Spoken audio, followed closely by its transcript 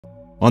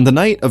On the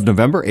night of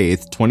November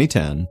 8th,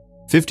 2010,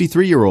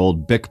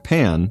 53-year-old Bic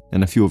Pan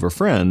and a few of her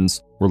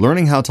friends were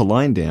learning how to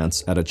line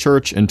dance at a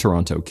church in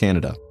Toronto,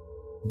 Canada.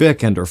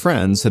 Bic and her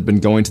friends had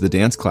been going to the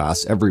dance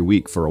class every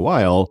week for a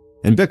while,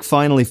 and Bic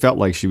finally felt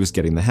like she was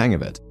getting the hang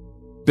of it.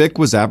 Bic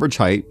was average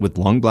height with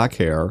long black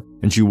hair,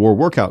 and she wore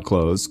workout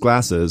clothes,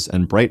 glasses,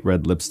 and bright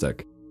red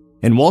lipstick.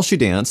 And while she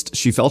danced,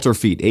 she felt her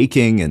feet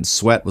aching and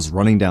sweat was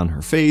running down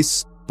her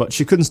face, but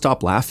she couldn't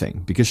stop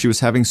laughing because she was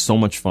having so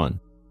much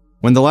fun.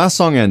 When the last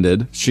song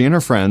ended, she and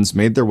her friends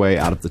made their way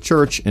out of the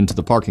church into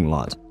the parking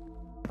lot.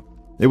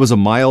 It was a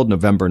mild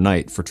November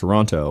night for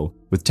Toronto,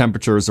 with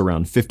temperatures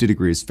around 50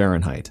 degrees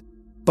Fahrenheit.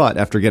 But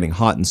after getting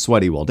hot and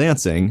sweaty while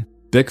dancing,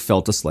 Bic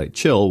felt a slight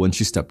chill when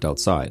she stepped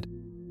outside.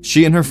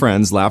 She and her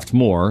friends laughed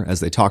more as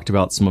they talked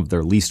about some of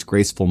their least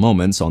graceful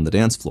moments on the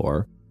dance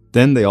floor.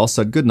 Then they all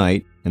said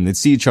goodnight, and they'd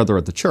see each other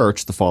at the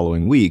church the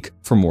following week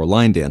for more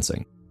line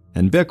dancing.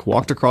 And Bic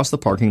walked across the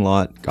parking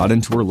lot, got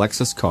into her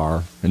Lexus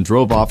car, and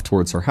drove off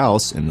towards her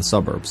house in the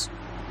suburbs.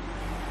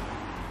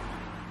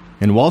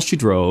 And while she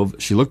drove,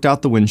 she looked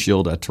out the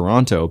windshield at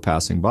Toronto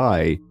passing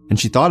by, and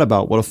she thought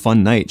about what a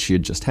fun night she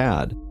had just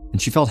had.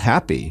 And she felt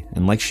happy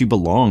and like she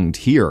belonged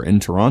here in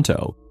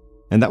Toronto.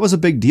 And that was a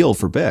big deal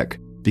for Bic,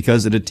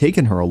 because it had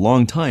taken her a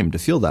long time to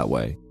feel that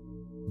way.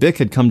 Bic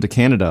had come to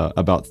Canada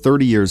about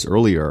 30 years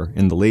earlier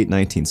in the late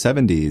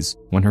 1970s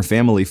when her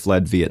family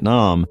fled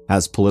Vietnam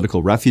as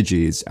political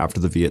refugees after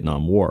the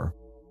Vietnam War.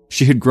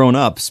 She had grown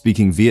up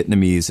speaking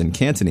Vietnamese and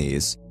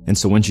Cantonese, and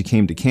so when she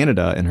came to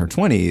Canada in her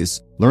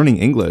 20s, learning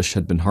English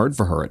had been hard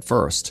for her at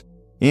first.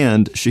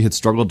 And she had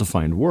struggled to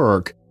find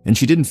work, and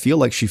she didn't feel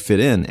like she fit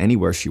in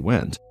anywhere she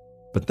went.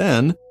 But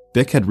then,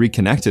 Bic had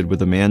reconnected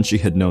with a man she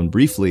had known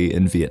briefly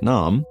in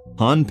Vietnam,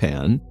 Han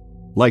Pan.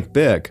 Like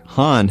Bic,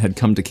 Han had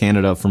come to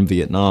Canada from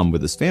Vietnam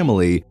with his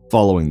family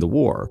following the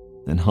war,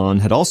 and Han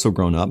had also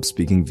grown up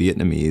speaking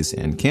Vietnamese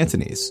and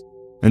Cantonese.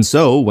 And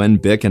so, when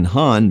Bic and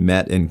Han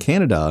met in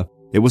Canada,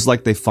 it was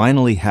like they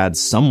finally had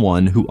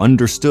someone who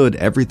understood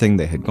everything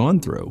they had gone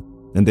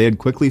through. And they had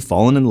quickly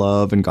fallen in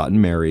love and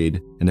gotten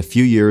married, and a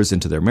few years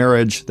into their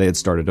marriage, they had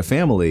started a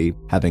family,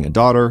 having a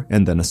daughter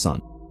and then a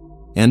son.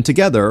 And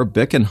together,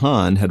 Bic and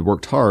Han had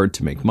worked hard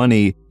to make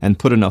money and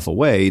put enough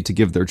away to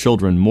give their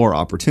children more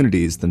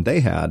opportunities than they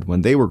had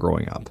when they were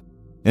growing up.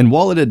 And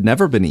while it had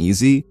never been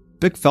easy,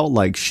 Bic felt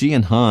like she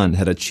and Han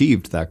had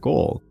achieved that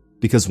goal,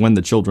 because when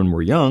the children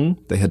were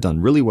young, they had done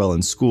really well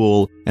in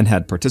school and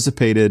had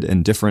participated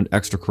in different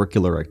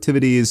extracurricular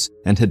activities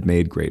and had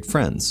made great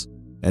friends.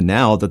 And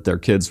now that their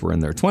kids were in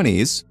their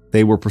 20s,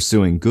 they were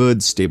pursuing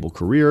good, stable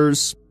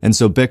careers, and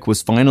so Bic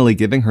was finally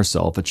giving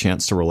herself a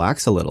chance to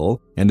relax a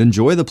little and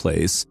enjoy the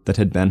place that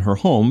had been her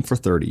home for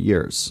 30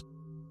 years.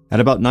 At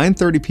about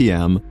 9:30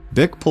 p.m.,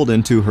 Bic pulled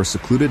into her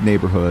secluded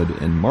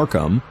neighborhood in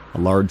Markham, a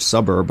large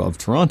suburb of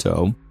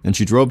Toronto, and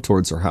she drove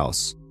towards her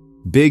house.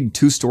 Big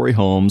two-story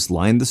homes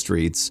lined the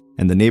streets,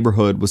 and the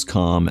neighborhood was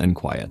calm and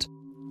quiet.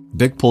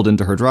 Bic pulled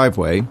into her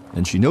driveway,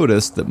 and she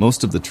noticed that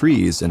most of the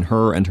trees in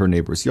her and her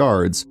neighbors'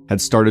 yards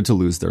had started to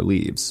lose their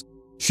leaves.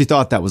 She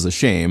thought that was a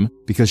shame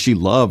because she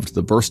loved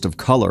the burst of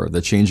color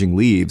the changing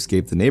leaves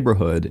gave the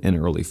neighborhood in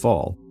early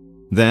fall.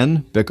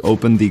 Then, Bic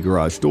opened the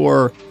garage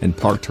door and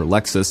parked her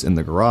Lexus in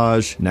the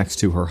garage next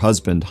to her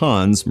husband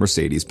Han's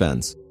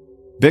Mercedes-Benz.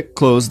 Bic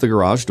closed the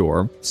garage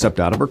door, stepped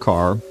out of her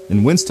car,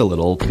 and winced a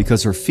little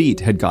because her feet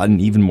had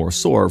gotten even more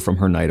sore from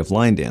her night of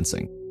line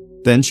dancing.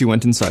 Then she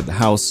went inside the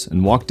house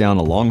and walked down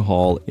a long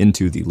hall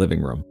into the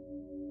living room.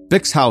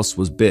 Bic's house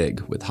was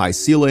big, with high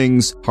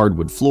ceilings,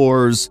 hardwood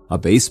floors, a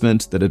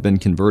basement that had been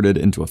converted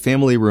into a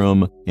family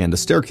room, and a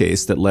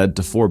staircase that led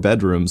to 4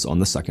 bedrooms on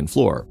the second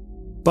floor.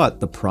 But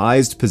the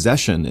prized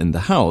possession in the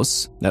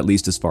house, at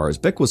least as far as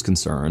Bic was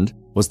concerned,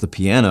 was the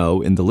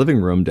piano in the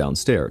living room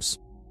downstairs.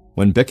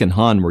 When Bic and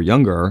Han were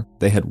younger,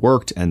 they had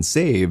worked and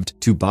saved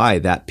to buy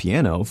that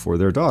piano for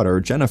their daughter,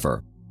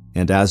 Jennifer.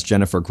 And as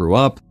Jennifer grew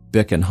up,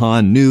 Bic and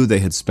Han knew they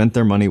had spent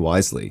their money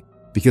wisely,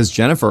 because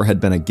Jennifer had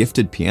been a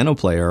gifted piano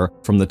player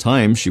from the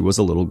time she was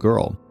a little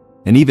girl.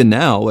 And even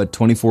now, at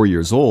 24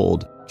 years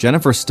old,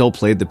 Jennifer still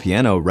played the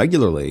piano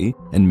regularly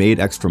and made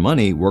extra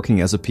money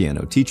working as a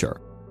piano teacher.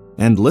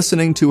 And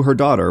listening to her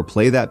daughter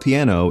play that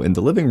piano in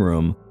the living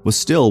room was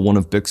still one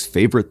of Bic's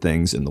favorite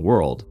things in the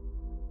world.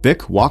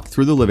 Bic walked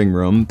through the living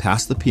room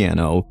past the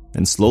piano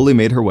and slowly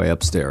made her way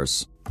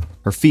upstairs.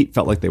 Her feet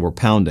felt like they were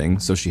pounding,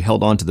 so she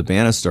held onto the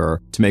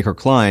banister to make her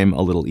climb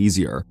a little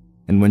easier.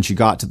 And when she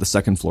got to the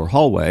second floor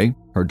hallway,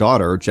 her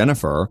daughter,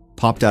 Jennifer,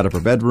 popped out of her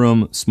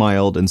bedroom,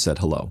 smiled, and said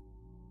hello.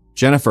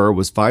 Jennifer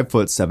was 5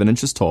 foot 7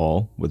 inches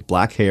tall, with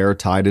black hair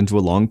tied into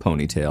a long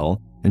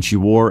ponytail, and she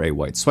wore a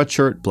white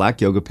sweatshirt,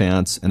 black yoga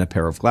pants, and a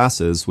pair of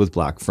glasses with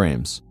black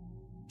frames.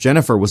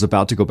 Jennifer was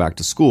about to go back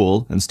to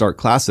school and start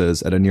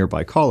classes at a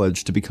nearby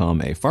college to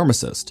become a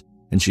pharmacist,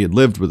 and she had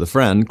lived with a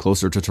friend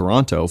closer to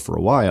Toronto for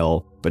a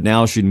while, but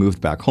now she'd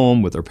moved back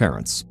home with her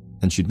parents,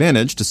 and she'd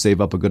managed to save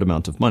up a good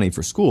amount of money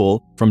for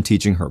school from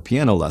teaching her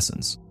piano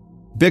lessons.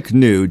 Bic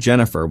knew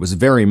Jennifer was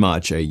very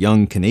much a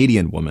young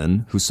Canadian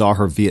woman who saw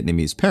her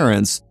Vietnamese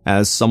parents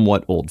as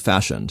somewhat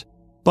old-fashioned.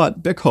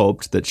 But Bick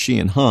hoped that she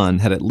and Han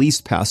had at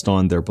least passed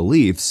on their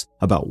beliefs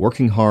about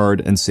working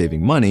hard and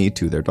saving money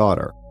to their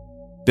daughter.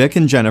 Bick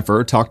and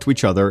Jennifer talked to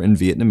each other in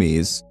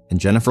Vietnamese, and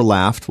Jennifer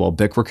laughed while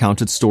Bick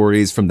recounted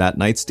stories from that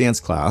night's dance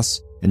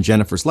class, and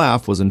Jennifer's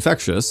laugh was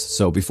infectious,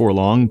 so before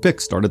long,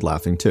 Bick started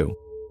laughing too.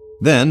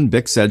 Then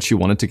Bick said she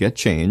wanted to get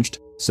changed,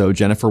 so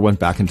Jennifer went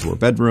back into her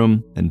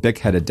bedroom, and Bick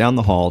headed down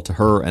the hall to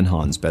her and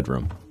Han's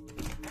bedroom.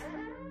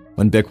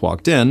 When Bick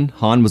walked in,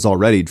 Han was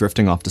already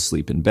drifting off to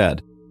sleep in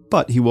bed,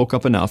 but he woke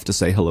up enough to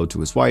say hello to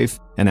his wife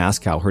and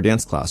ask how her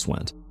dance class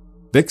went.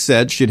 Bick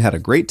said she'd had a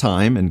great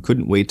time and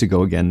couldn't wait to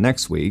go again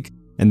next week,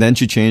 and then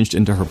she changed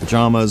into her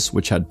pajamas,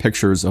 which had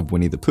pictures of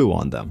Winnie the Pooh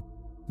on them.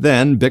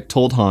 Then Bick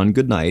told Han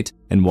goodnight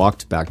and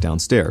walked back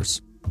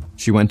downstairs.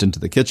 She went into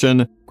the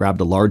kitchen, grabbed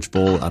a large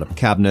bowl out of a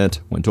cabinet,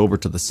 went over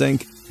to the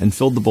sink, and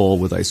filled the bowl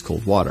with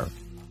ice-cold water.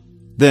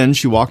 Then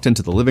she walked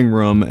into the living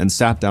room and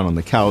sat down on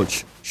the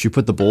couch. She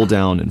put the bowl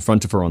down in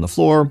front of her on the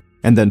floor,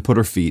 and then put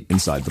her feet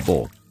inside the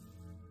bowl.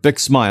 Bick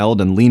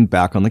smiled and leaned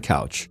back on the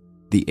couch.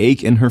 The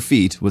ache in her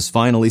feet was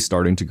finally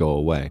starting to go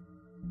away.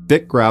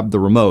 Bick grabbed the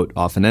remote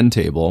off an end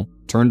table,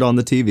 turned on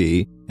the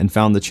TV, and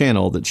found the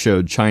channel that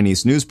showed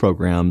Chinese news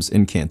programs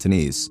in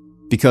Cantonese.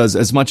 Because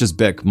as much as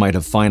Bick might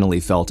have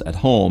finally felt at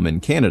home in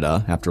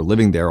Canada after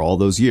living there all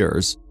those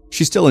years,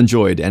 she still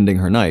enjoyed ending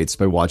her nights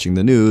by watching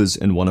the news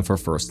in one of her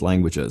first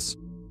languages.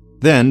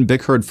 Then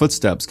Bick heard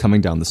footsteps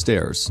coming down the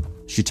stairs.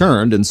 She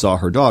turned and saw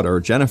her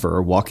daughter,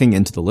 Jennifer, walking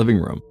into the living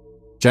room.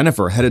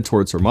 Jennifer headed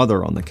towards her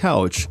mother on the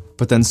couch,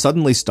 but then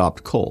suddenly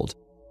stopped cold.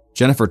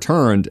 Jennifer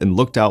turned and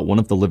looked out one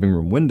of the living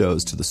room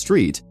windows to the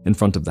street in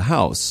front of the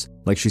house,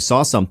 like she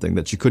saw something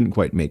that she couldn't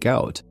quite make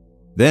out.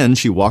 Then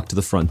she walked to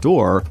the front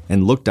door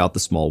and looked out the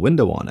small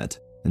window on it,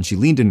 and she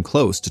leaned in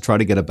close to try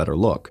to get a better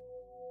look.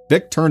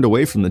 Bick turned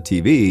away from the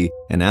TV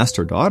and asked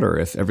her daughter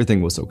if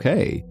everything was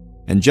okay,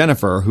 and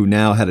Jennifer, who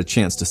now had a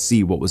chance to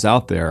see what was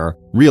out there,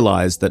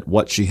 realized that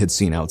what she had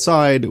seen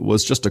outside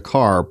was just a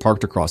car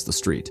parked across the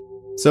street.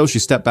 So she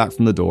stepped back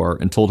from the door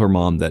and told her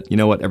mom that, you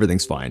know what,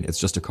 everything's fine, it's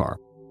just a car.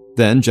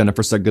 Then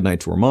Jennifer said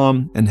goodnight to her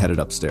mom and headed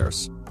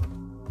upstairs.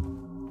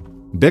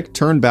 Bick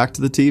turned back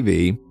to the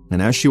TV,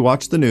 and as she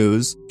watched the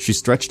news, she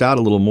stretched out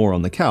a little more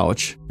on the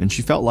couch, and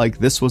she felt like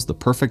this was the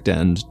perfect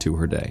end to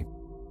her day.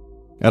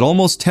 At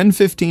almost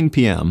 10:15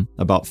 p.m.,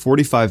 about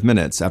 45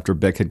 minutes after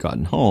Bick had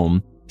gotten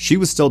home, she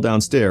was still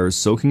downstairs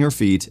soaking her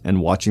feet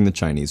and watching the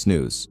Chinese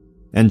news.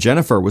 And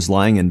Jennifer was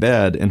lying in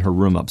bed in her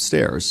room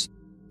upstairs.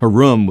 Her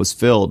room was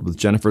filled with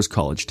Jennifer's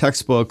college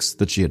textbooks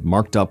that she had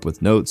marked up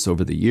with notes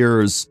over the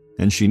years,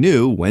 and she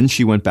knew when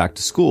she went back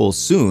to school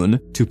soon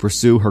to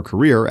pursue her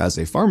career as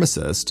a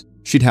pharmacist,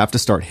 she'd have to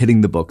start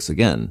hitting the books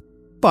again.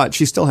 But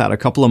she still had a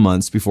couple of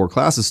months before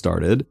classes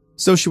started,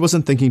 so she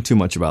wasn't thinking too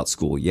much about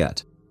school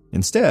yet.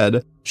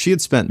 Instead, she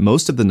had spent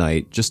most of the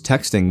night just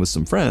texting with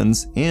some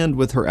friends and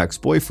with her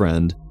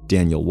ex-boyfriend,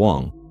 Daniel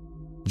Wong.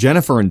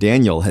 Jennifer and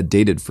Daniel had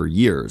dated for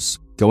years,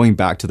 going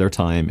back to their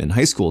time in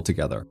high school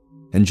together,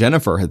 and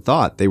Jennifer had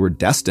thought they were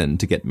destined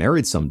to get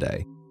married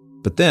someday.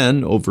 But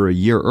then, over a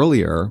year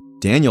earlier,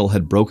 Daniel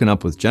had broken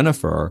up with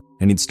Jennifer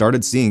and he'd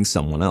started seeing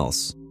someone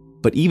else.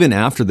 But even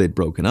after they'd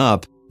broken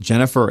up,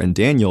 Jennifer and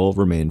Daniel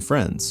remained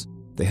friends.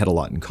 They had a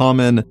lot in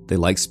common, they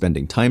liked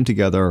spending time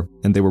together,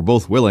 and they were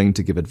both willing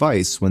to give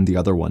advice when the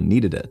other one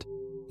needed it.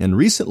 And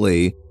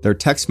recently, their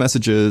text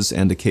messages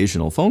and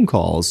occasional phone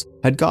calls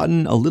had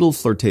gotten a little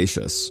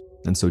flirtatious,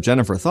 and so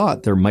Jennifer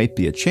thought there might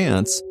be a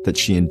chance that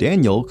she and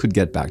Daniel could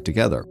get back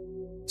together.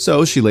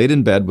 So she laid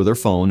in bed with her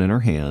phone in her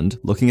hand,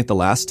 looking at the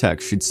last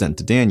text she'd sent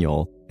to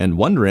Daniel, and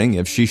wondering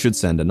if she should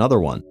send another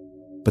one.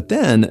 But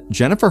then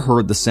Jennifer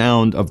heard the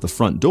sound of the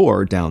front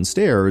door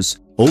downstairs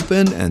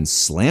open and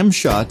slam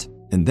shut,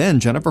 and then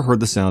Jennifer heard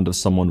the sound of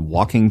someone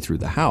walking through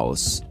the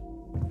house.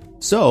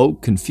 So,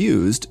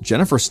 confused,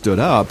 Jennifer stood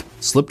up,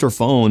 slipped her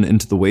phone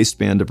into the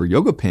waistband of her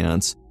yoga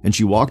pants, and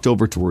she walked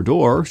over to her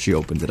door, she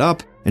opened it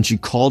up, and she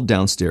called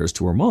downstairs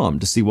to her mom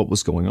to see what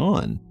was going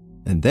on.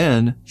 And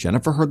then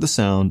Jennifer heard the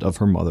sound of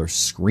her mother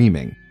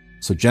screaming.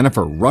 So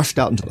Jennifer rushed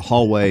out into the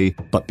hallway,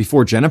 but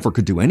before Jennifer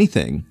could do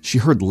anything, she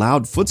heard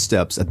loud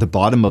footsteps at the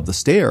bottom of the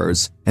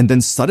stairs, and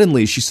then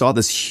suddenly she saw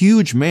this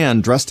huge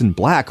man dressed in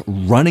black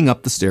running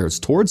up the stairs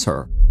towards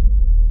her.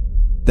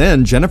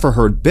 Then Jennifer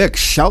heard Bick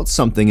shout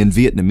something in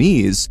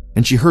Vietnamese,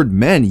 and she heard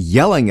men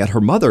yelling at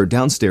her mother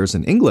downstairs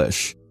in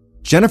English.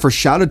 Jennifer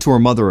shouted to her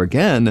mother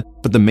again,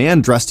 but the man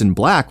dressed in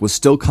black was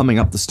still coming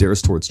up the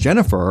stairs towards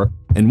Jennifer,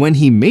 and when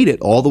he made it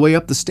all the way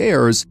up the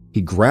stairs,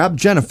 he grabbed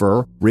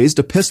Jennifer, raised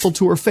a pistol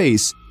to her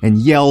face, and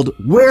yelled,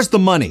 "Where's the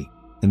money?"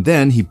 And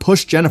then he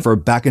pushed Jennifer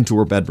back into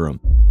her bedroom.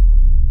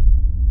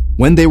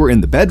 When they were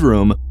in the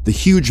bedroom, the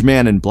huge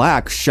man in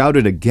black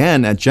shouted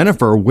again at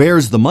Jennifer,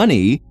 "Where's the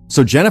money?"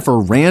 So Jennifer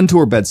ran to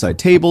her bedside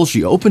table,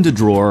 she opened a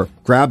drawer,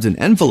 grabbed an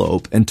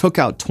envelope, and took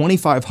out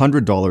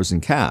 $2,500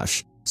 in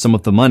cash, some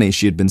of the money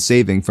she had been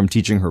saving from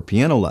teaching her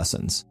piano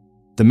lessons.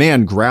 The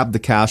man grabbed the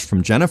cash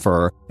from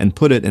Jennifer and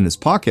put it in his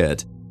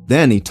pocket.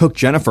 Then he took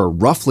Jennifer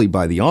roughly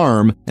by the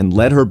arm and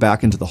led her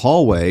back into the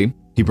hallway.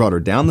 He brought her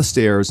down the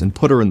stairs and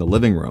put her in the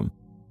living room.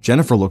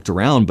 Jennifer looked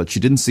around, but she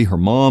didn't see her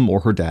mom or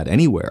her dad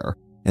anywhere.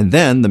 And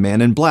then the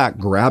man in black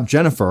grabbed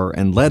Jennifer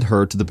and led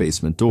her to the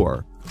basement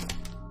door.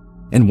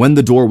 And when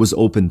the door was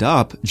opened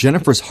up,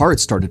 Jennifer's heart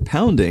started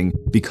pounding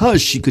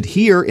because she could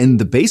hear in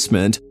the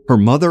basement her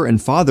mother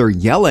and father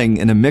yelling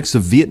in a mix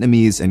of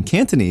Vietnamese and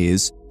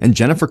Cantonese, and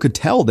Jennifer could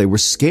tell they were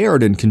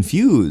scared and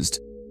confused.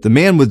 The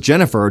man with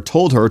Jennifer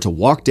told her to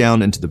walk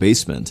down into the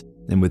basement,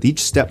 and with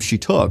each step she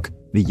took,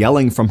 the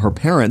yelling from her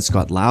parents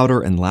got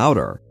louder and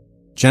louder.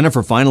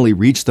 Jennifer finally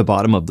reached the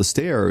bottom of the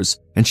stairs,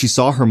 and she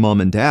saw her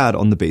mom and dad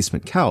on the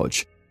basement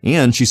couch,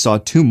 and she saw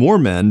 2 more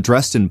men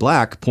dressed in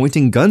black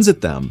pointing guns at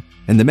them.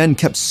 And the men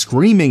kept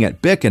screaming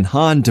at Bick and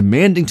Han,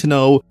 demanding to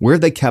know where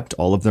they kept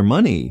all of their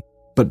money.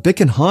 But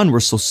Bick and Han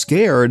were so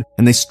scared,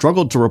 and they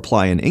struggled to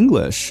reply in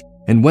English.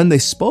 And when they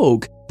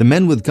spoke, the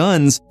men with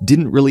guns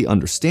didn't really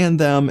understand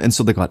them, and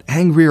so they got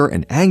angrier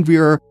and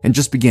angrier and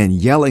just began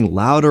yelling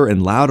louder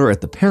and louder at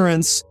the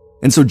parents.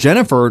 And so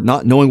Jennifer,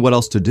 not knowing what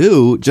else to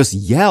do, just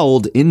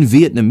yelled in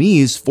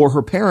Vietnamese for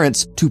her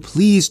parents to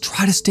please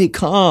try to stay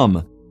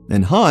calm.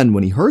 And Han,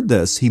 when he heard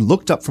this, he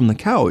looked up from the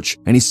couch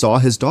and he saw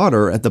his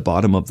daughter at the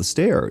bottom of the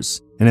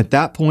stairs. And at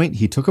that point,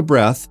 he took a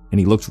breath and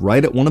he looked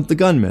right at one of the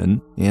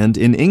gunmen. And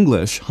in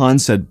English, Han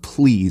said,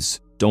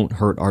 "Please don't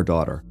hurt our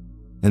daughter."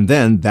 And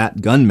then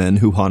that gunman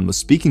who Han was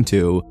speaking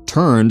to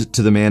turned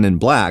to the man in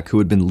black who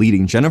had been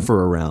leading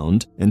Jennifer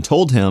around and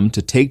told him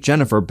to take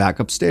Jennifer back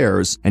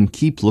upstairs and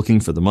keep looking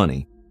for the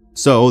money.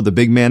 So the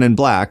big man in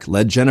black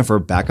led Jennifer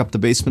back up the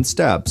basement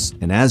steps,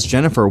 and as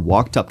Jennifer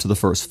walked up to the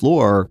first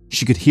floor,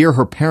 she could hear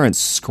her parents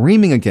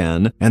screaming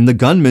again and the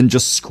gunman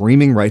just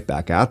screaming right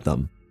back at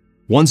them.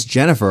 Once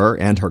Jennifer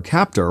and her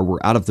captor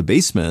were out of the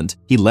basement,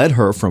 he led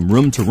her from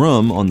room to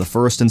room on the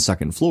first and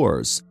second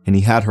floors, and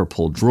he had her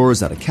pull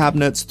drawers out of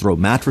cabinets, throw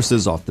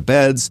mattresses off the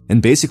beds,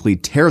 and basically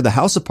tear the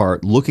house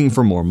apart looking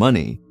for more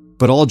money.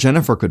 But all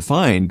Jennifer could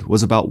find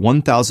was about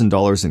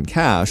 $1,000 in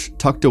cash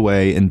tucked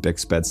away in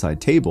Bick's bedside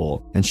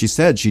table, and she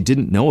said she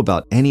didn't know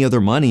about any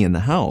other money in the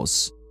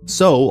house.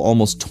 So,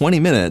 almost 20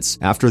 minutes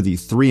after the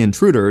 3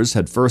 intruders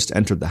had first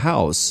entered the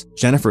house,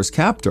 Jennifer's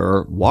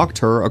captor walked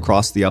her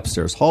across the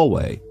upstairs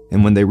hallway,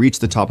 and when they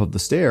reached the top of the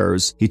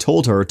stairs, he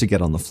told her to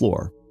get on the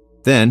floor.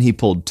 Then he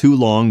pulled 2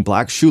 long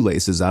black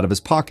shoelaces out of his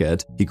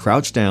pocket, he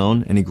crouched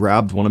down and he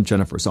grabbed one of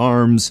Jennifer's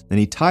arms and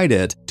he tied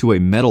it to a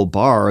metal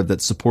bar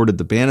that supported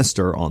the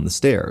banister on the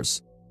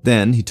stairs.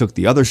 Then he took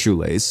the other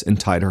shoelace and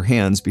tied her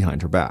hands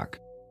behind her back.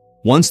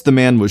 Once the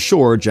man was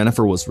sure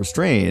Jennifer was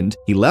restrained,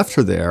 he left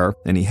her there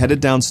and he headed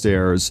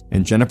downstairs,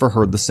 and Jennifer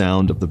heard the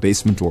sound of the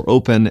basement door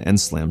open and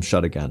slam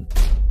shut again.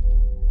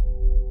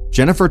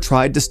 Jennifer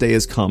tried to stay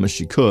as calm as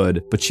she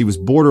could, but she was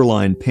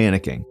borderline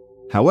panicking.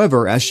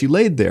 However, as she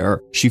laid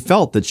there, she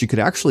felt that she could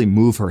actually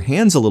move her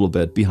hands a little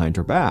bit behind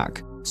her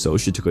back. So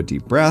she took a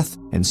deep breath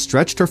and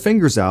stretched her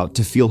fingers out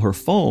to feel her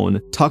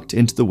phone tucked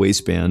into the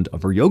waistband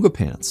of her yoga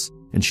pants.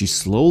 And she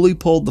slowly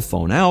pulled the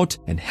phone out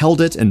and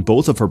held it in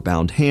both of her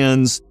bound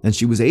hands, and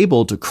she was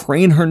able to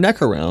crane her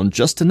neck around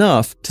just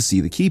enough to see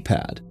the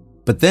keypad.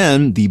 But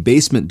then the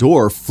basement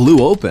door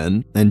flew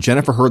open and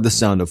Jennifer heard the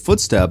sound of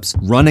footsteps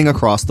running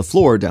across the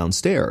floor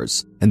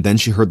downstairs. And then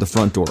she heard the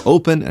front door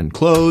open and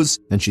close,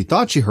 and she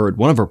thought she heard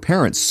one of her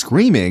parents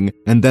screaming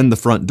and then the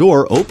front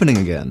door opening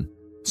again.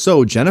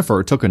 So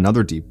Jennifer took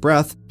another deep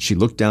breath, she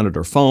looked down at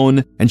her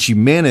phone, and she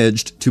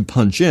managed to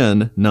punch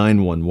in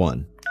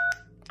 911.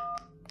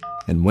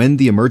 And when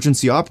the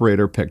emergency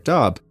operator picked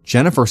up,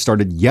 Jennifer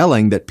started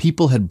yelling that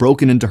people had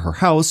broken into her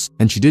house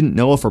and she didn't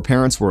know if her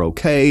parents were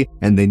okay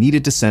and they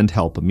needed to send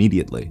help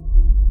immediately.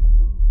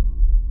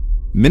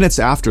 Minutes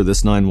after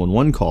this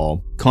 911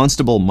 call,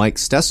 Constable Mike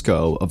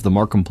Stesko of the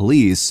Markham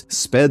Police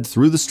sped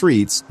through the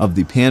streets of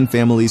the Pan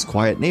family's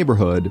quiet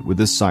neighborhood with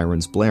his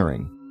sirens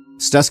blaring.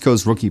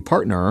 Stesko's rookie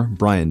partner,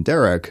 Brian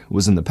Derrick,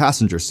 was in the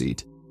passenger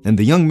seat, and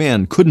the young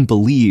man couldn't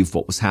believe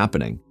what was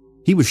happening.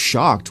 He was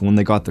shocked when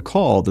they got the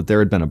call that there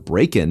had been a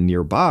break-in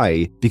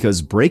nearby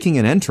because breaking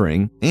and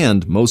entering,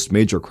 and most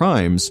major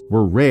crimes,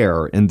 were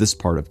rare in this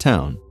part of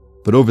town.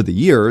 But over the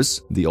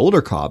years, the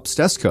older cop,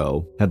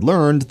 Stesko, had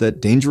learned that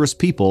dangerous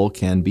people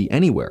can be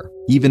anywhere,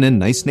 even in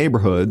nice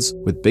neighborhoods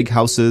with big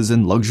houses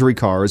and luxury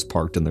cars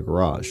parked in the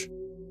garage.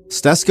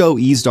 Stesko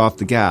eased off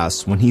the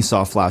gas when he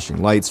saw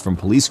flashing lights from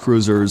police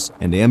cruisers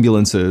and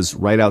ambulances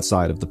right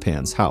outside of the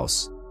Pan's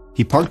house.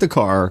 He parked the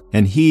car,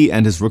 and he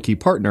and his rookie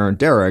partner,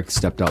 Derek,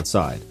 stepped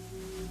outside.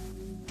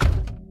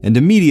 And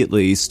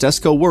immediately,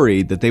 Stesko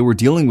worried that they were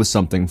dealing with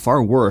something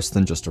far worse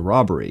than just a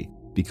robbery,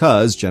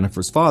 because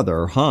Jennifer's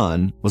father,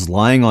 Han, was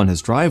lying on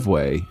his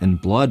driveway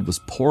and blood was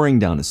pouring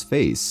down his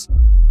face.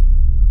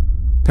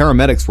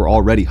 Paramedics were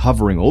already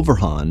hovering over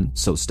Han,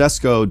 so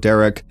Stesko,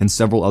 Derek, and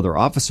several other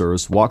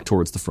officers walked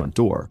towards the front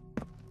door.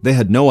 They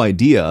had no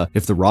idea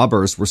if the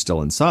robbers were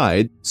still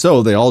inside,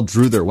 so they all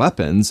drew their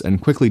weapons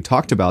and quickly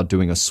talked about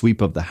doing a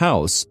sweep of the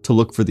house to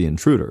look for the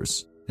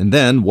intruders. And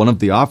then one of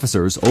the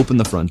officers opened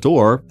the front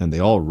door and they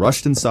all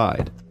rushed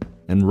inside.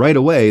 And right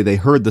away they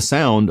heard the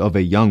sound of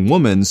a young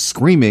woman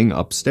screaming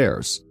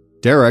upstairs.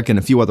 Derek and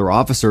a few other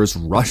officers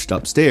rushed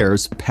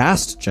upstairs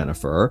past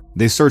Jennifer.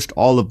 They searched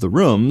all of the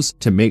rooms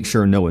to make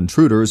sure no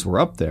intruders were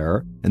up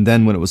there, and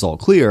then when it was all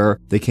clear,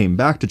 they came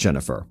back to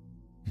Jennifer.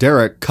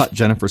 Derek cut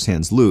Jennifer's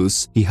hands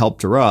loose, he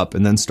helped her up,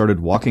 and then started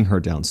walking her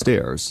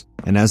downstairs.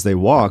 And as they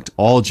walked,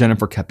 all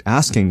Jennifer kept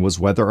asking was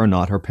whether or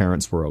not her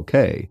parents were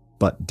okay,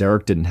 but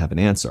Derek didn't have an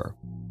answer.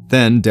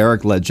 Then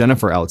Derek led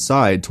Jennifer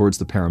outside towards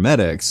the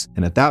paramedics,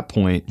 and at that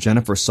point,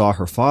 Jennifer saw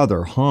her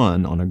father,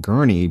 Han, on a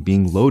gurney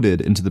being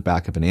loaded into the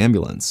back of an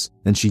ambulance.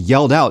 And she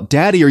yelled out,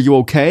 "Daddy, are you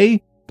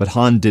okay?" But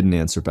Han didn't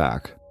answer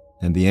back.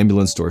 And the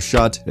ambulance door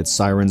shut, its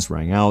sirens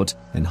rang out,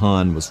 and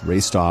Han was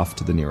raced off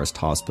to the nearest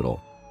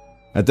hospital.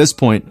 At this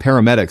point,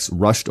 paramedics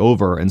rushed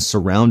over and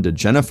surrounded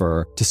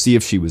Jennifer to see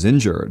if she was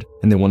injured,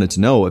 and they wanted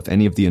to know if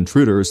any of the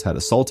intruders had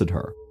assaulted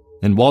her.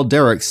 And while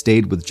Derek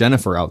stayed with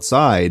Jennifer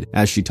outside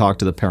as she talked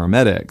to the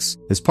paramedics,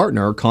 his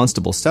partner,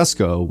 Constable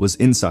Stesko, was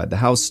inside the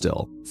house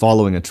still,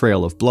 following a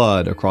trail of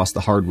blood across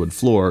the hardwood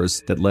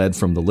floors that led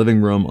from the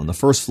living room on the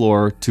first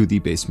floor to the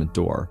basement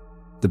door.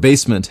 The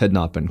basement had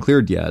not been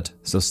cleared yet,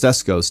 so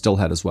Stesko still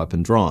had his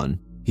weapon drawn.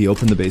 He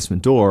opened the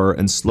basement door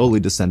and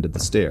slowly descended the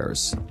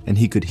stairs, and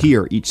he could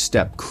hear each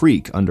step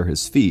creak under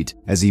his feet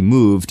as he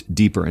moved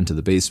deeper into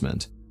the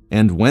basement.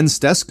 And when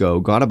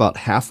Stesko got about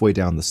halfway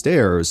down the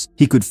stairs,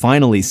 he could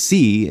finally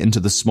see into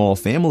the small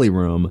family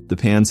room the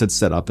Pans had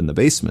set up in the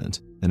basement,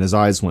 and his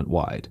eyes went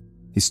wide.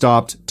 He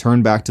stopped,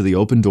 turned back to the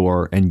open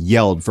door, and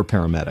yelled for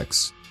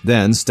paramedics.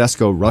 Then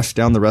Stesko rushed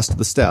down the rest of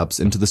the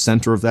steps into the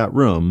center of that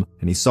room,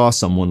 and he saw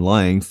someone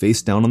lying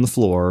face down on the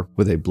floor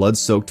with a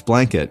blood-soaked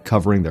blanket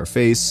covering their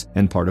face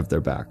and part of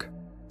their back.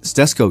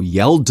 Stesko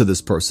yelled to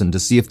this person to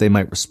see if they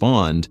might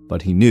respond,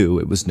 but he knew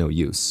it was no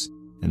use.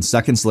 And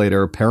seconds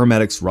later,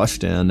 paramedics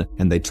rushed in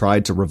and they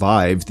tried to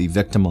revive the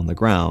victim on the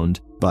ground,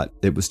 but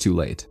it was too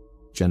late.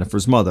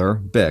 Jennifer's mother,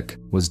 Bick,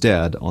 was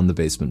dead on the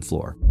basement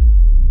floor.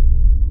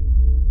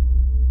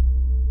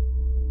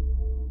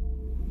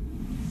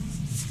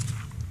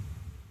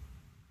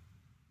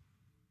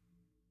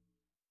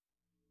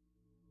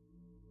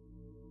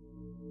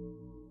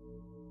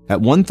 At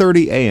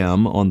 1:30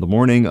 a.m. on the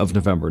morning of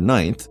November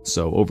 9th,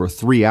 so over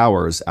 3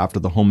 hours after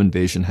the home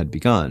invasion had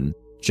begun,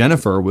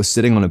 Jennifer was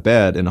sitting on a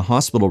bed in a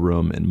hospital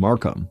room in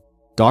Markham.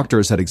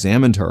 Doctors had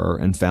examined her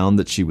and found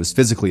that she was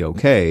physically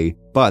okay,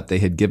 but they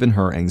had given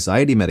her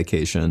anxiety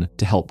medication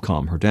to help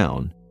calm her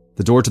down.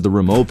 The door to the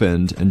room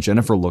opened, and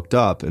Jennifer looked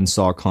up and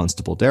saw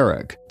Constable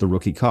Derek, the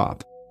rookie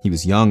cop. He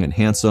was young and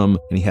handsome,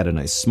 and he had a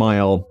nice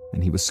smile,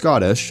 and he was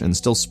Scottish and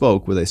still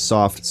spoke with a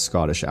soft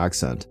Scottish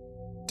accent.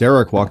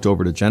 Derek walked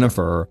over to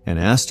Jennifer and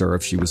asked her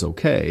if she was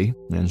okay,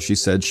 and she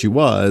said she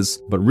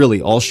was, but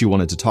really all she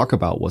wanted to talk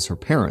about was her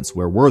parents.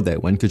 Where were they?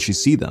 When could she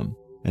see them?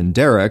 And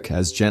Derek,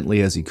 as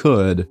gently as he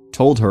could,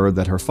 told her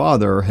that her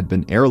father had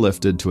been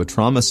airlifted to a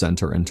trauma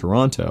center in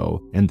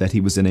Toronto and that he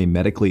was in a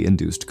medically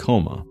induced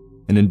coma.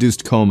 An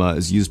induced coma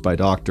is used by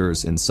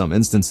doctors in some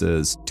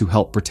instances to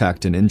help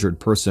protect an injured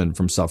person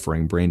from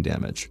suffering brain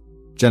damage.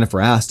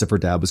 Jennifer asked if her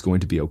dad was going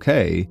to be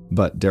okay,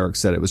 but Derek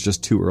said it was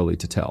just too early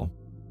to tell.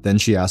 Then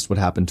she asked what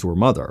happened to her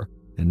mother,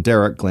 and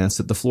Derek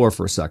glanced at the floor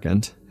for a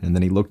second, and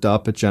then he looked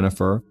up at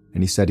Jennifer,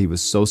 and he said he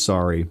was so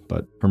sorry,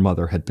 but her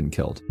mother had been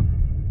killed.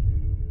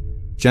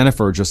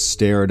 Jennifer just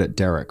stared at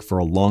Derek for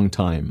a long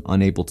time,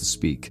 unable to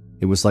speak.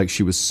 It was like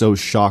she was so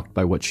shocked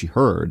by what she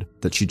heard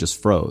that she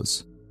just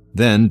froze.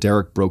 Then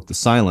Derek broke the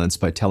silence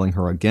by telling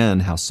her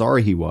again how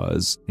sorry he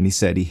was, and he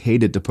said he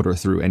hated to put her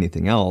through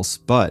anything else,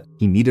 but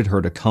he needed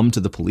her to come to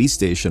the police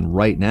station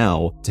right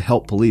now to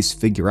help police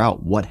figure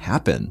out what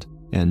happened.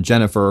 And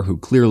Jennifer, who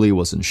clearly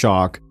was in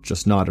shock,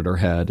 just nodded her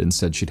head and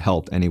said she'd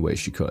help any way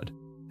she could.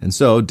 And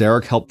so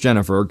Derek helped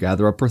Jennifer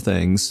gather up her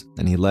things,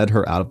 and he led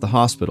her out of the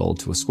hospital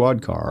to a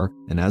squad car,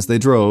 and as they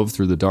drove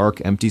through the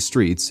dark, empty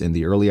streets in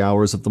the early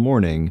hours of the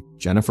morning,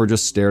 Jennifer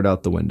just stared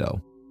out the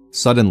window.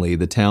 Suddenly,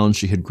 the town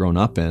she had grown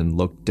up in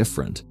looked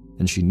different,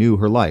 and she knew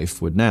her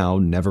life would now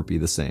never be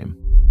the same.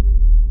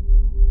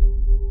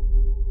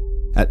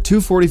 At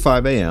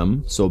 2:45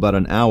 a.m., so about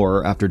an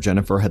hour after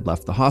Jennifer had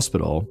left the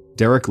hospital,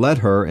 Derek led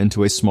her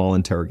into a small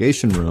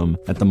interrogation room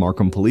at the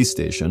Markham police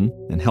station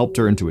and helped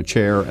her into a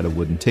chair at a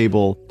wooden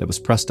table that was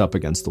pressed up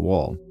against the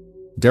wall.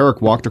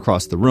 Derek walked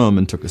across the room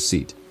and took a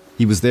seat.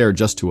 He was there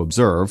just to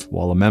observe,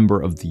 while a member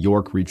of the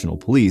York Regional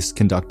Police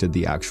conducted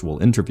the actual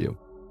interview.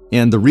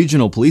 And the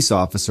regional police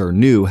officer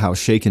knew how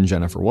shaken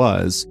Jennifer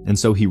was, and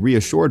so he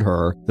reassured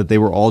her that they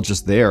were all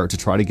just there to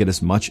try to get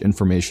as much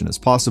information as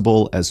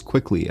possible, as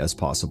quickly as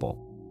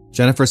possible.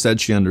 Jennifer said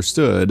she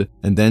understood,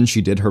 and then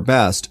she did her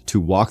best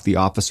to walk the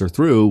officer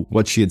through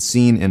what she had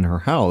seen in her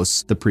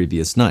house the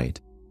previous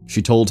night.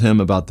 She told him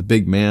about the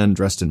big man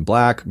dressed in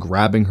black,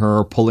 grabbing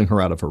her, pulling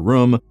her out of her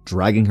room,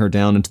 dragging her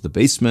down into the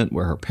basement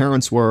where her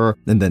parents were,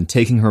 and then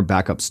taking her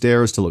back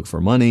upstairs to look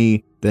for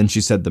money. Then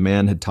she said the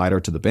man had tied her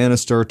to the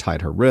banister,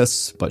 tied her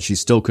wrists, but she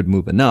still could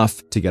move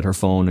enough to get her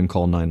phone and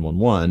call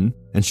 911.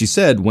 And she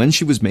said when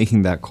she was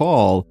making that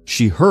call,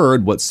 she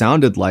heard what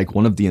sounded like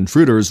one of the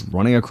intruders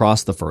running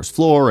across the first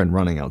floor and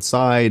running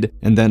outside.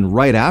 And then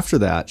right after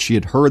that, she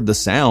had heard the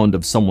sound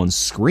of someone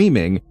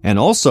screaming and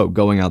also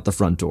going out the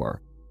front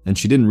door. And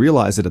she didn't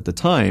realize it at the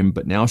time,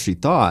 but now she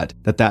thought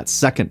that that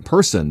second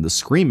person, the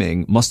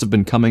screaming, must have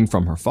been coming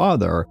from her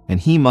father,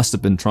 and he must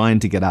have been trying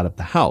to get out of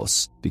the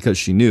house because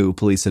she knew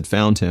police had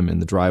found him in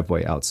the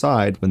driveway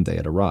outside when they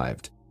had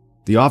arrived.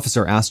 The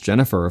officer asked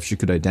Jennifer if she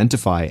could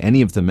identify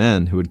any of the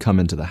men who had come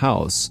into the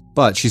house,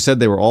 but she said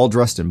they were all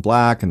dressed in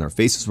black and their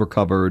faces were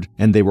covered,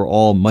 and they were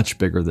all much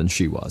bigger than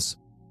she was.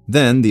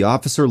 Then the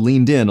officer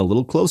leaned in a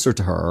little closer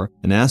to her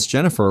and asked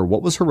Jennifer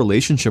what was her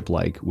relationship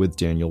like with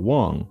Daniel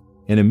Wong.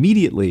 And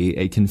immediately,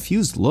 a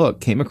confused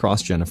look came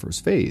across Jennifer's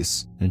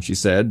face, and she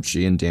said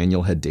she and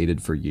Daniel had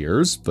dated for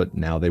years, but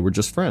now they were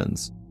just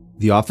friends.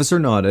 The officer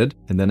nodded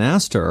and then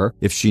asked her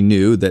if she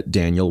knew that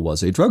Daniel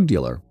was a drug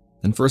dealer.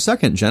 And for a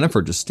second,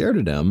 Jennifer just stared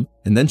at him,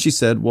 and then she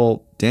said,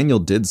 well, Daniel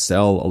did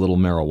sell a little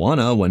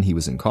marijuana when he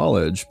was in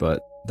college,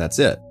 but that's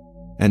it.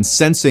 And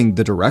sensing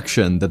the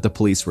direction that the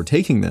police were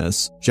taking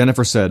this,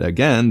 Jennifer said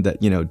again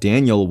that,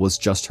 Daniel was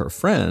just her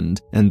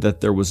friend and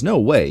that there was no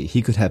way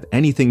he could have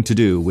anything to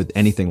do with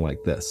anything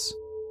like this.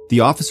 The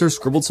officer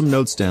scribbled some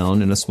notes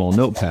down in a small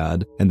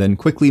notepad and then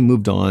quickly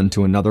moved on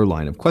to another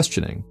line of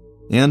questioning.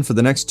 And for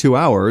the next 2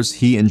 hours,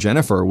 he and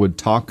Jennifer would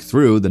talk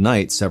through the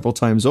night several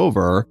times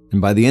over, and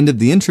by the end of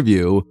the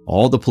interview,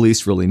 all the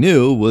police really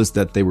knew was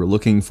that they were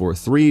looking for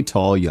 3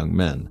 tall young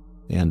men.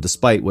 And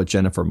despite what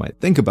Jennifer might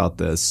think about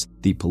this,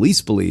 the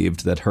police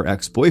believed that her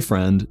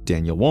ex-boyfriend,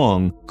 Daniel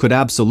Wong, could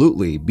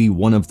absolutely be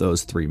one of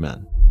those 3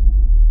 men.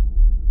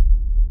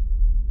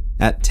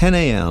 At 10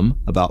 a.m.,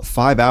 about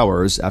 5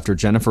 hours after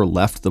Jennifer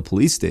left the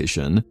police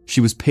station, she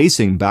was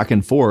pacing back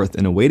and forth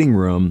in a waiting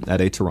room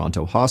at a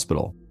Toronto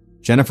hospital.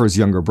 Jennifer's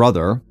younger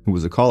brother, who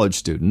was a college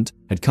student,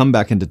 had come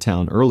back into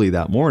town early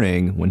that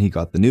morning when he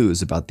got the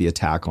news about the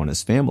attack on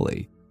his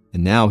family.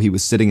 And now he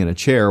was sitting in a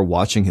chair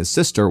watching his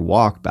sister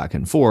walk back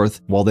and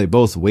forth while they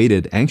both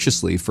waited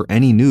anxiously for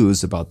any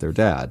news about their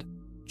dad.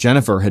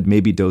 Jennifer had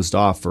maybe dozed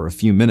off for a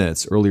few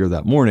minutes earlier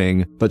that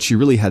morning, but she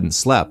really hadn't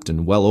slept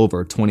in well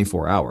over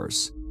 24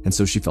 hours. And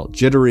so she felt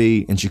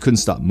jittery and she couldn't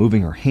stop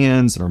moving her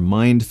hands and her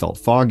mind felt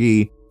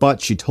foggy, but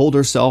she told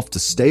herself to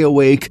stay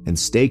awake and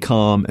stay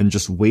calm and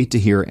just wait to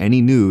hear any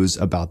news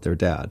about their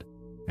dad.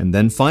 And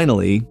then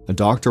finally, a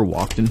doctor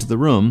walked into the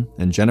room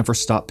and Jennifer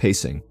stopped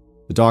pacing.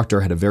 The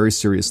doctor had a very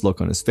serious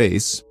look on his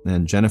face,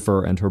 and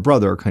Jennifer and her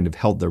brother kind of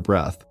held their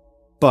breath.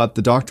 But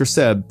the doctor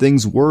said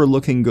things were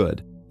looking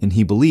good, and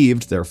he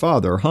believed their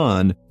father,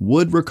 Han,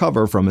 would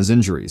recover from his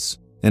injuries.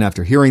 And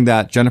after hearing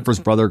that, Jennifer's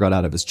brother got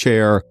out of his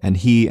chair, and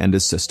he and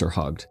his sister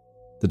hugged.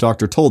 The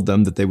doctor told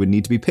them that they would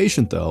need to be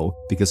patient though,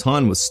 because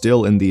Han was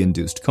still in the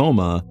induced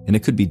coma, and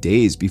it could be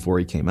days before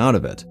he came out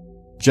of it.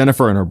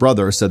 Jennifer and her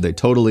brother said they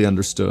totally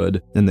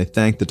understood, and they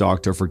thanked the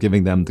doctor for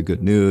giving them the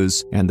good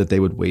news, and that they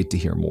would wait to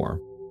hear more.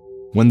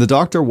 When the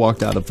doctor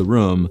walked out of the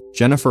room,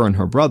 Jennifer and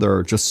her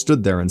brother just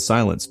stood there in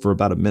silence for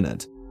about a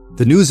minute.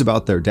 The news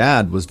about their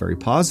dad was very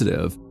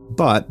positive,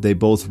 but they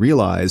both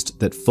realized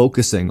that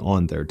focusing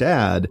on their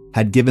dad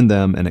had given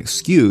them an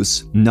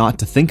excuse not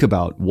to think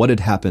about what had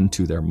happened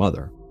to their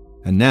mother.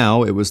 And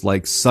now it was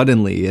like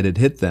suddenly it had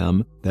hit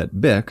them that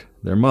Bic,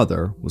 their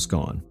mother, was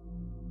gone.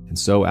 And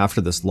so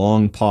after this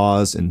long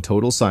pause in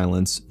total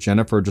silence,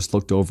 Jennifer just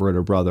looked over at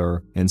her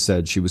brother and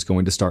said she was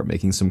going to start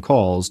making some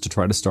calls to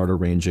try to start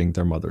arranging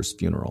their mother's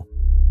funeral.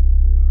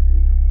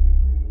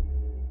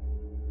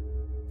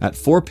 At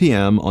 4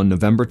 p.m. on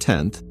November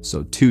 10th,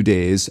 so 2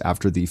 days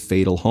after the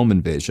fatal home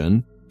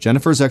invasion,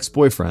 Jennifer's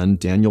ex-boyfriend,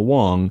 Daniel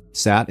Wong,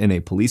 sat in a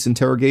police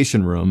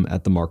interrogation room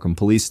at the Markham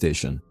police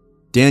station.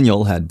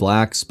 Daniel had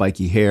black,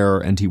 spiky hair,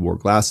 and he wore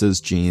glasses,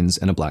 jeans,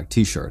 and a black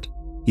t-shirt.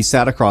 He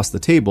sat across the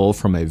table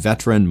from a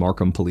veteran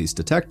Markham police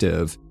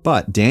detective,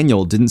 but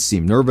Daniel didn't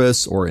seem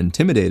nervous or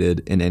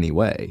intimidated in any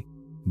way.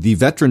 The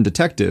veteran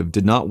detective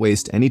did not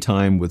waste any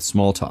time with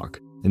small talk.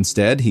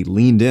 Instead, he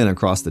leaned in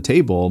across the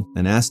table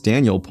and asked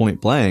Daniel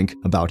point blank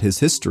about his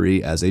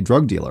history as a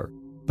drug dealer.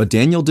 But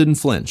Daniel didn't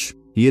flinch.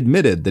 He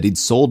admitted that he'd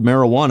sold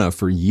marijuana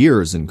for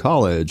years in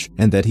college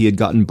and that he had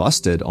gotten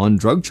busted on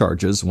drug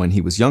charges when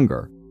he was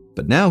younger.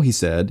 But now, he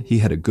said, he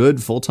had a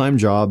good full-time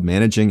job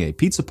managing a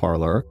pizza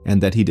parlor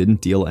and that he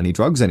didn't deal any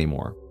drugs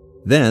anymore.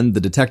 Then the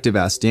detective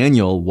asked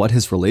Daniel what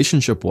his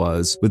relationship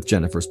was with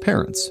Jennifer's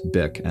parents,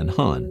 Bic and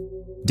Han.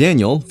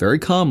 Daniel, very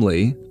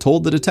calmly,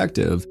 told the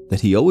detective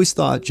that he always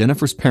thought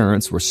Jennifer's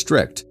parents were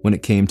strict when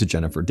it came to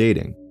Jennifer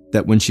dating,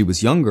 that when she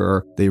was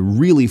younger, they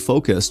really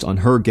focused on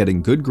her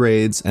getting good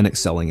grades and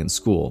excelling in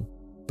school.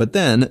 But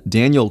then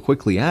Daniel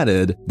quickly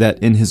added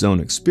that in his own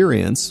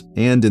experience,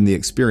 and in the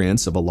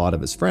experience of a lot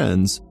of his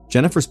friends,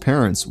 Jennifer's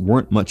parents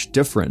weren't much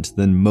different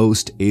than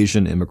most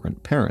Asian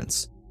immigrant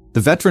parents.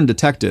 The veteran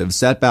detective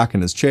sat back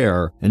in his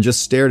chair and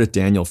just stared at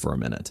Daniel for a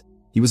minute.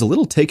 He was a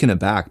little taken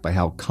aback by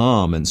how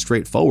calm and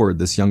straightforward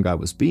this young guy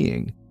was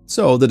being.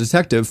 So the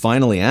detective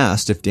finally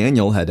asked if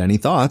Daniel had any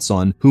thoughts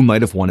on who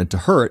might have wanted to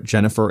hurt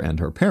Jennifer and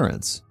her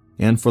parents.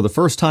 And for the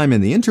first time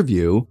in the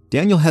interview,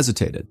 Daniel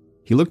hesitated.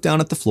 He looked down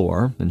at the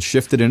floor and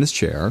shifted in his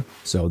chair,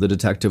 so the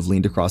detective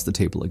leaned across the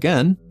table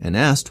again and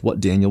asked what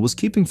Daniel was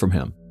keeping from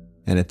him.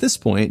 And at this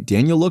point,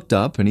 Daniel looked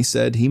up and he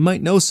said he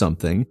might know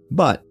something,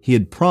 but he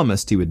had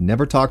promised he would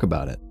never talk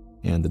about it.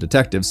 And the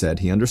detective said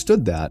he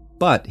understood that,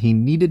 but he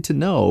needed to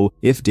know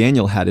if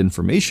Daniel had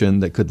information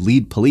that could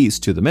lead police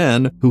to the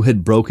men who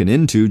had broken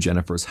into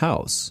Jennifer's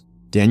house.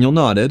 Daniel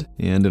nodded,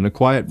 and in a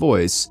quiet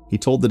voice, he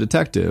told the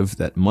detective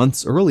that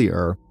months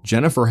earlier,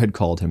 Jennifer had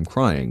called him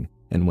crying.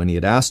 And when he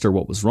had asked her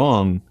what was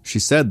wrong, she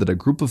said that a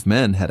group of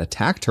men had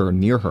attacked her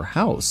near her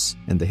house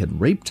and they had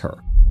raped her.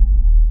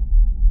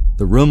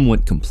 The room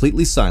went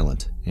completely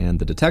silent, and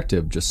the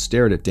detective just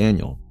stared at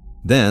Daniel.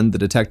 Then the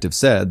detective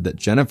said that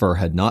Jennifer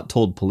had not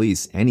told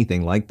police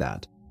anything like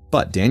that.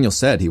 But Daniel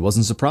said he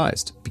wasn't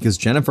surprised, because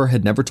Jennifer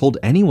had never told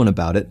anyone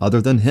about it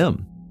other than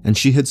him, and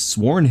she had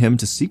sworn him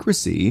to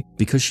secrecy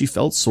because she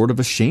felt sort of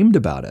ashamed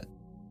about it.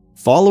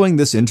 Following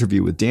this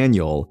interview with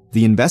Daniel,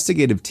 the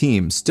investigative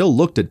team still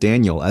looked at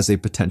Daniel as a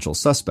potential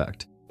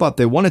suspect, but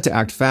they wanted to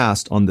act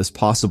fast on this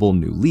possible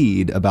new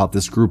lead about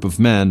this group of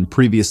men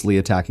previously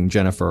attacking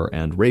Jennifer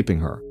and raping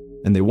her.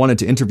 And they wanted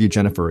to interview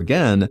Jennifer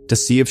again to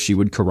see if she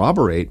would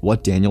corroborate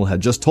what Daniel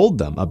had just told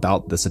them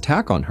about this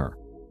attack on her.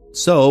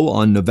 So,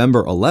 on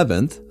November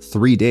 11th,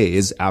 3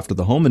 days after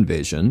the home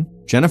invasion,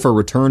 Jennifer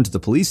returned to the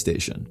police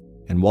station.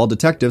 And while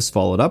detectives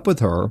followed up with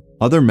her,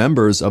 other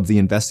members of the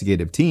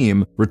investigative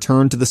team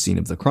returned to the scene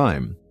of the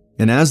crime.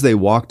 And as they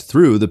walked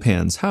through the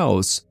Pan's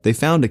house, they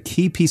found a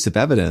key piece of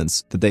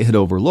evidence that they had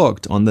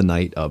overlooked on the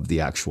night of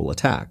the actual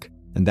attack.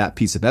 And that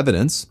piece of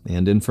evidence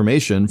and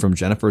information from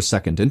Jennifer's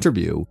second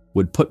interview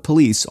would put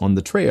police on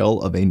the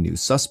trail of a new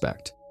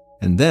suspect.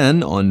 And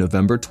then on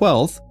November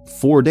 12th,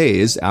 4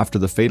 days after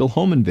the fatal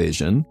home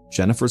invasion,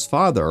 Jennifer's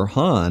father,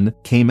 Han,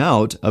 came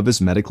out of his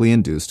medically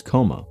induced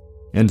coma.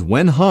 And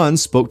when Han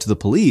spoke to the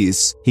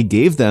police, he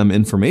gave them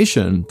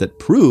information that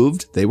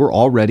proved they were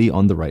already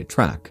on the right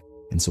track.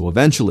 And so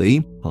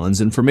eventually,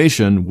 Han's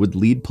information would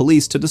lead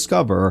police to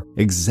discover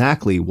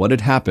exactly what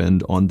had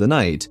happened on the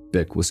night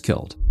Bick was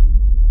killed.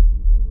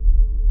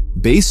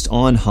 Based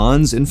on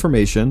Han's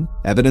information,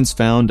 evidence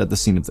found at the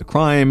scene of the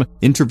crime,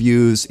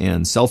 interviews,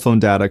 and cell phone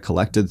data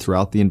collected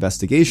throughout the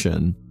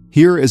investigation,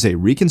 here is a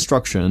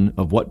reconstruction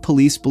of what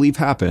police believe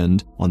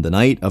happened on the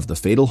night of the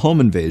fatal home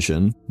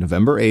invasion,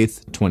 November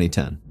 8th,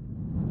 2010.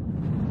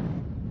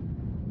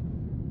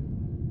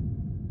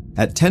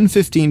 At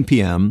 10:15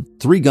 p.m.,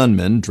 3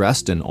 gunmen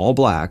dressed in all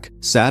black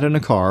sat in a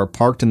car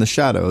parked in the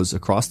shadows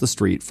across the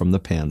street from the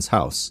Pan's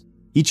house.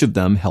 Each of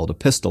them held a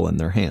pistol in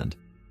their hand.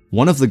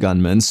 One of the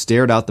gunmen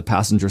stared out the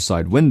passenger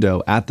side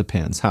window at the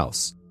Pan's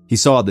house. He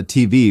saw the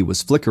TV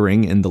was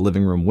flickering in the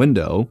living room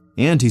window,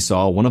 and he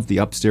saw one of the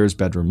upstairs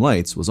bedroom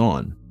lights was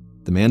on.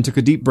 The man took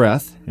a deep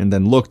breath and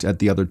then looked at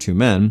the other 2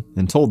 men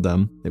and told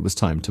them it was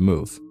time to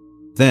move.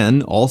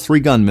 Then all 3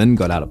 gunmen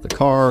got out of the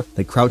car,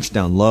 they crouched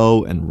down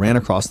low and ran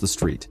across the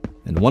street,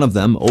 and one of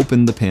them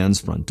opened the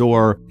Pan's front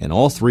door, and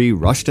all 3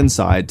 rushed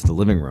inside to the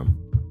living room.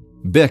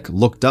 Bick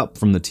looked up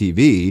from the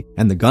TV,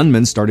 and the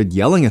gunmen started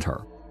yelling at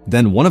her.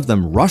 Then one of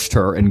them rushed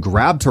her and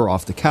grabbed her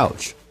off the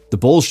couch. The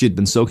bowl she had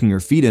been soaking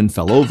her feet in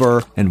fell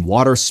over, and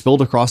water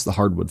spilled across the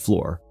hardwood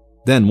floor.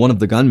 Then one of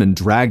the gunmen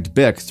dragged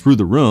Bick through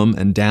the room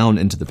and down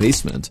into the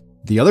basement.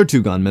 The other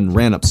 2 gunmen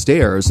ran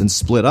upstairs and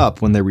split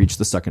up when they reached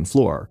the second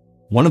floor.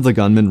 One of the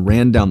gunmen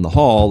ran down the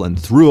hall and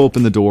threw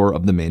open the door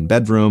of the main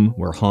bedroom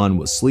where Han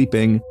was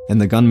sleeping, and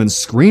the gunman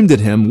screamed at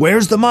him,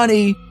 "Where's the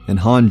money?" And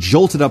Han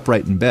jolted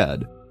upright in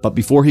bed. But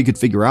before he could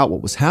figure out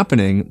what was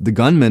happening, the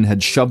gunman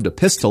had shoved a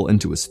pistol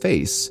into his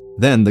face.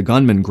 Then the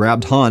gunman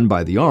grabbed Han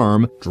by the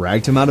arm,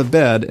 dragged him out of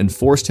bed, and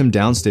forced him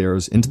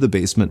downstairs into the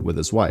basement with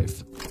his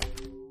wife.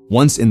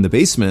 Once in the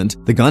basement,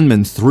 the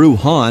gunman threw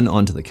Han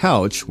onto the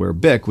couch where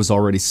Bick was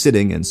already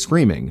sitting and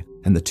screaming,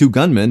 and the 2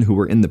 gunmen who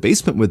were in the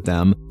basement with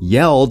them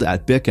yelled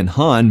at Bick and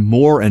Han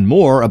more and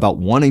more about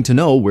wanting to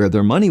know where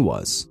their money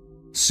was.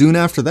 Soon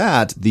after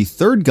that, the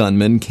 3rd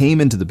gunman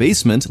came into the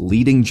basement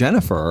leading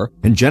Jennifer,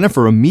 and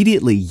Jennifer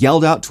immediately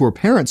yelled out to her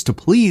parents to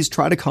please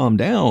try to calm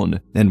down.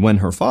 And when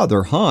her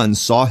father, Han,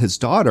 saw his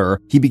daughter,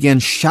 he began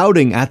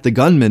shouting at the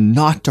gunman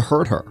not to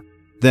hurt her.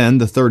 Then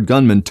the 3rd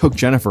gunman took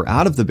Jennifer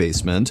out of the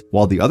basement,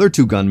 while the other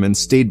 2 gunmen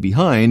stayed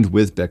behind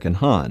with Bick and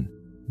Han.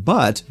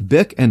 But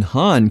Bick and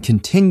Han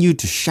continued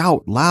to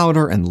shout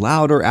louder and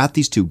louder at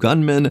these 2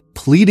 gunmen,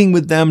 pleading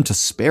with them to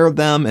spare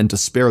them and to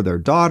spare their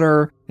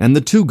daughter. And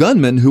the 2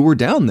 gunmen who were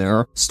down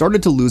there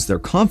started to lose their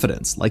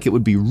confidence, like it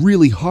would be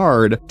really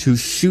hard to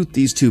shoot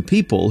these 2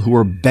 people who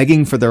were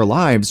begging for their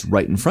lives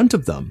right in front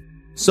of them.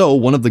 So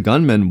one of the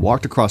gunmen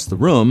walked across the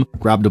room,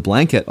 grabbed a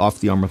blanket off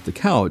the arm of the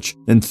couch,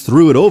 and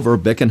threw it over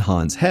Bick and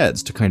Han's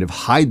heads to kind of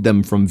hide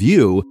them from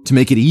view to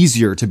make it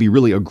easier to be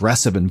really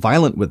aggressive and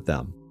violent with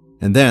them.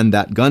 And then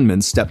that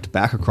gunman stepped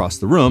back across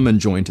the room and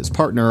joined his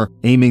partner,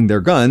 aiming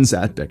their guns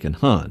at Bick and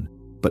Han.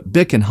 But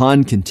Bick and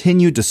Han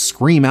continued to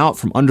scream out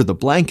from under the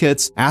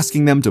blankets,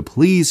 asking them to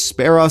please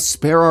spare us,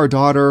 spare our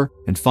daughter.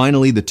 And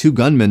finally, the two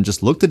gunmen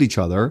just looked at each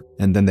other,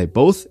 and then they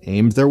both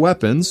aimed their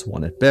weapons,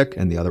 one at Bick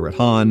and the other at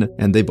Han,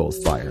 and they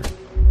both fired.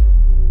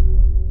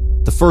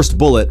 The first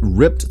bullet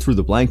ripped through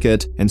the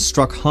blanket and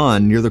struck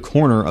Han near the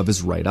corner of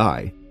his right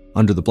eye.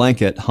 Under the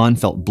blanket, Han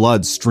felt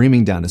blood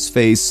streaming down his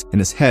face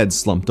and his head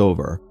slumped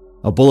over.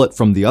 A bullet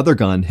from the other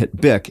gun hit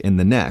Bick in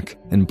the neck,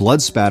 and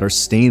blood spatter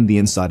stained the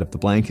inside of the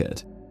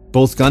blanket.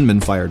 Both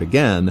gunmen fired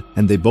again,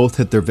 and they both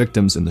hit their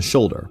victims in the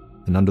shoulder,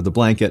 and under the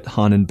blanket,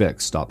 Han and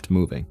Bick stopped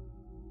moving.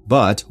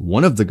 But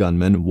one of the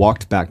gunmen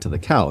walked back to the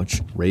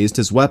couch, raised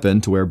his weapon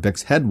to where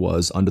Bick's head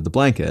was under the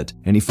blanket,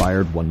 and he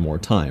fired one more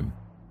time.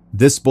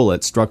 This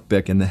bullet struck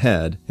Bick in the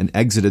head and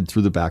exited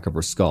through the back of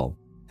her skull,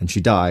 and she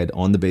died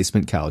on the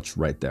basement couch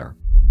right there.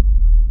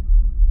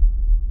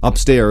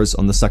 Upstairs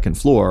on the second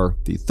floor,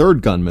 the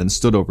third gunman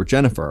stood over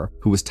Jennifer,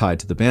 who was tied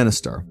to the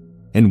banister.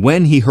 And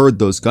when he heard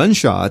those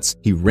gunshots,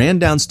 he ran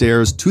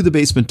downstairs to the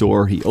basement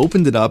door, he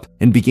opened it up,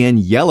 and began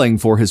yelling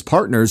for his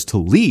partners to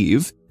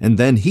leave, and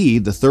then he,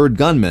 the third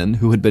gunman,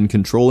 who had been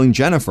controlling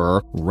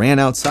Jennifer, ran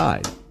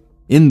outside.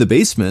 In the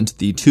basement,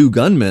 the two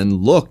gunmen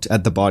looked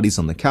at the bodies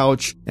on the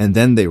couch, and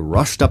then they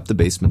rushed up the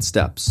basement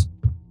steps.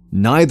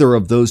 Neither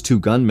of those two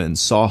gunmen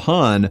saw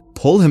Han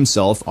pull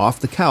himself off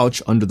the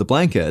couch under the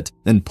blanket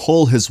and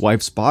pull his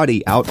wife's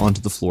body out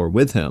onto the floor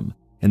with him.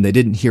 And they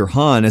didn't hear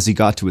Han as he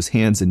got to his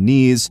hands and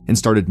knees and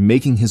started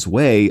making his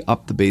way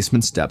up the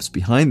basement steps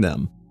behind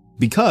them.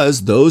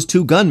 Because those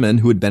two gunmen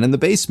who had been in the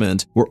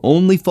basement were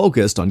only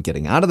focused on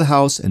getting out of the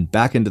house and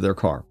back into their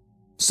car.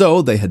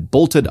 So they had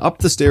bolted up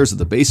the stairs of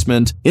the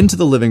basement into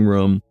the living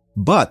room,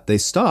 but they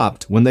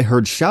stopped when they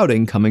heard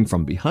shouting coming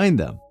from behind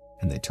them.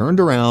 And they turned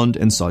around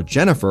and saw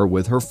Jennifer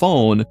with her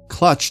phone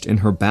clutched in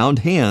her bound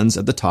hands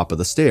at the top of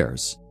the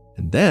stairs.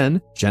 And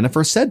then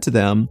Jennifer said to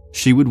them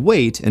she would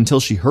wait until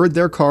she heard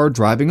their car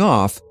driving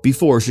off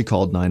before she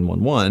called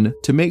 911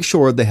 to make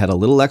sure they had a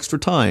little extra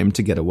time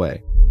to get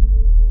away.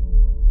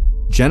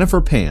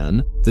 Jennifer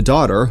Pan, the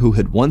daughter who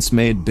had once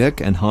made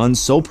Bick and Han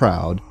so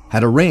proud,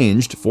 had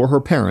arranged for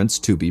her parents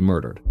to be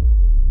murdered.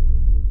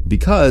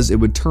 Because it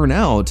would turn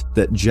out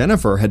that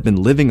Jennifer had been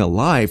living a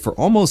lie for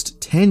almost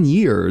 10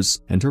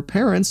 years and her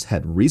parents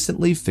had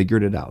recently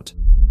figured it out.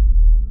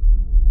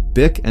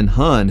 Bick and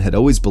Han had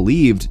always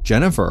believed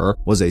Jennifer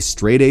was a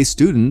straight-A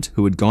student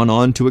who had gone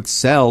on to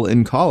excel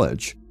in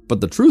college. But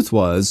the truth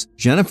was,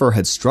 Jennifer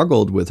had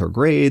struggled with her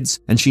grades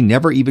and she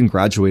never even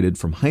graduated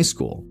from high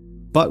school.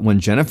 But when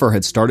Jennifer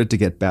had started to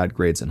get bad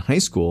grades in high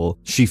school,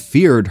 she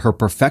feared her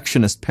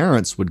perfectionist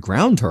parents would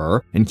ground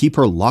her and keep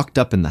her locked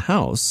up in the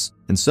house.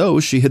 And so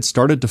she had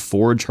started to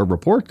forge her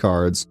report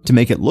cards to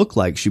make it look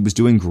like she was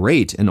doing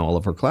great in all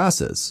of her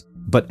classes.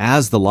 But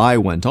as the lie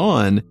went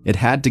on, it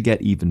had to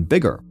get even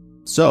bigger.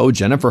 So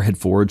Jennifer had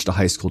forged a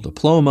high school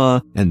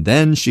diploma, and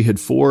then she had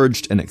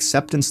forged an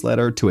acceptance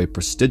letter to a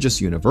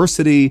prestigious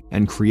university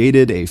and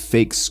created a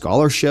fake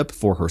scholarship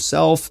for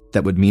herself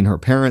that would mean her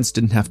parents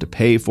didn't have to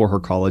pay for her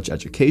college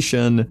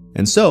education.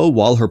 And so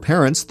while her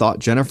parents thought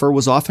Jennifer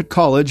was off at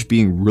college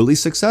being really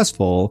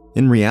successful,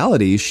 in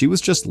reality she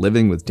was just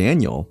living with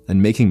Daniel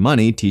and making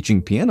money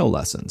teaching piano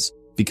lessons.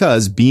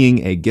 Because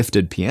being a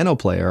gifted piano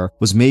player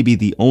was maybe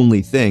the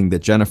only thing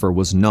that Jennifer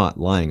was not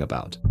lying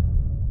about.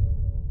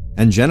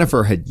 And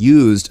Jennifer had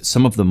used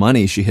some of the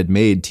money she had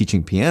made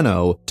teaching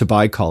piano to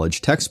buy college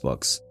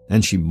textbooks,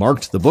 and she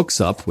marked the books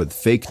up with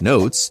fake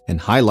notes and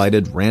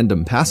highlighted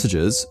random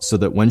passages so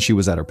that when she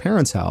was at her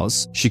parents'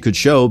 house, she could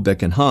show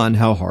Bick and Han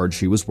how hard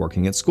she was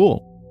working at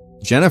school.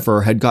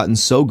 Jennifer had gotten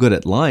so good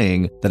at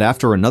lying that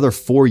after another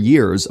 4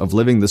 years of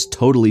living this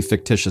totally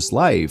fictitious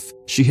life,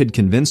 she had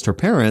convinced her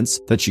parents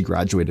that she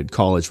graduated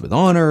college with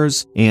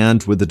honors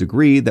and with a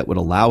degree that would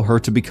allow her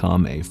to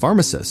become a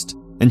pharmacist.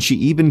 And she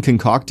even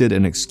concocted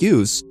an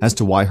excuse as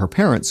to why her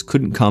parents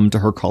couldn't come to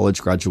her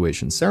college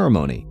graduation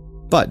ceremony.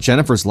 But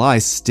Jennifer's lie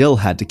still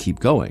had to keep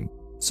going.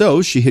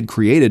 So she had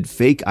created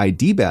fake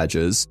ID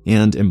badges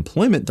and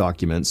employment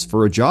documents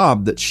for a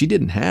job that she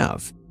didn't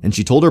have. And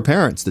she told her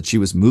parents that she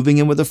was moving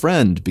in with a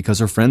friend because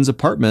her friend's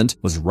apartment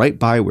was right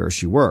by where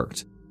she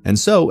worked. And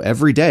so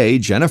every day,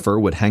 Jennifer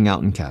would hang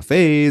out in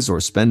cafes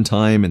or spend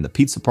time in the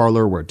pizza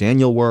parlor where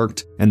Daniel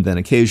worked, and then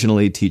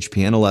occasionally teach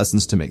piano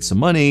lessons to make some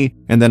money,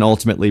 and then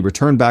ultimately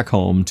return back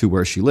home to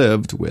where she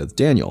lived with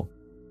Daniel.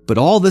 But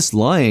all this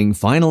lying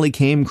finally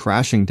came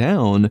crashing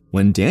down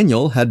when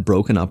Daniel had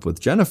broken up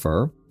with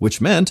Jennifer,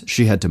 which meant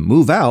she had to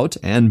move out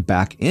and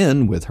back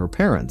in with her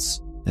parents.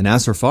 And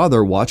as her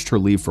father watched her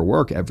leave for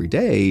work every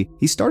day,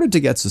 he started to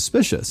get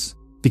suspicious.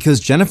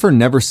 Because Jennifer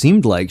never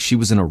seemed like she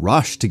was in a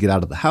rush to get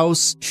out of the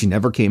house, she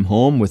never came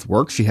home with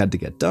work she had to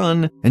get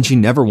done, and she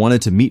never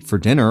wanted to meet for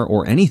dinner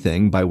or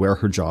anything by where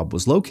her job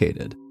was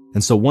located.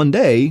 And so one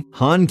day,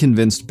 Han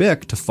convinced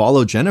Bick to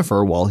follow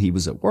Jennifer while he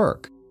was at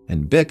work,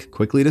 and Bick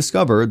quickly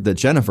discovered that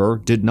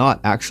Jennifer did not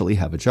actually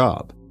have a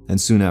job.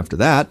 And soon after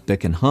that,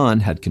 Bick and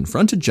Han had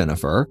confronted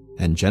Jennifer,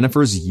 and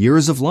Jennifer's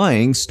years of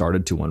lying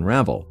started to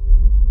unravel.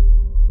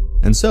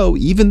 And so,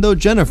 even though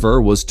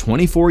Jennifer was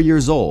 24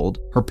 years old,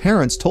 her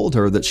parents told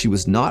her that she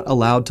was not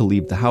allowed to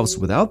leave the house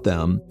without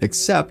them,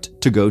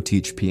 except to go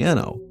teach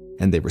piano.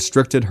 And they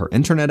restricted her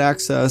internet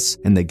access,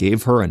 and they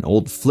gave her an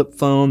old flip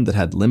phone that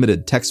had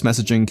limited text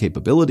messaging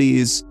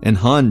capabilities, and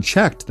Han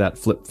checked that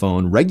flip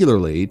phone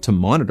regularly to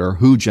monitor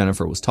who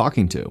Jennifer was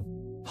talking to.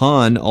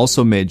 Han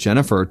also made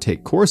Jennifer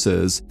take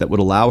courses that would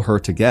allow her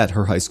to get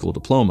her high school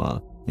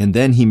diploma, and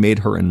then he made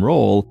her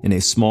enroll in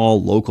a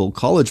small local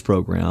college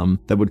program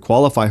that would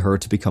qualify her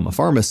to become a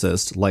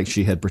pharmacist like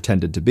she had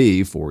pretended to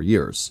be for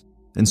years.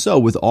 And so,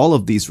 with all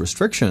of these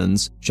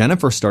restrictions,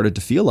 Jennifer started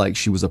to feel like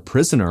she was a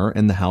prisoner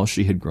in the house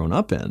she had grown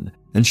up in,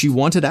 and she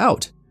wanted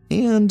out,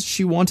 and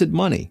she wanted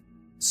money.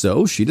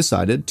 So she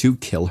decided to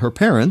kill her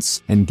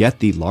parents and get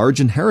the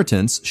large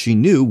inheritance she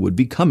knew would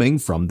be coming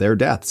from their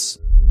deaths.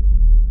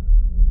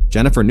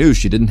 Jennifer knew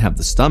she didn't have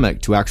the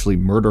stomach to actually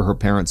murder her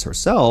parents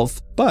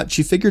herself, but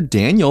she figured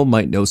Daniel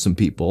might know some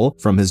people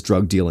from his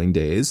drug dealing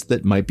days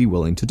that might be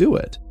willing to do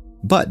it.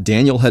 But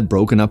Daniel had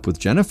broken up with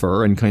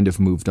Jennifer and kind of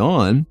moved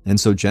on, and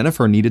so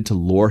Jennifer needed to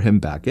lure him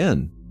back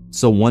in.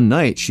 So one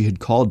night she had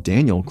called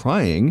Daniel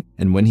crying,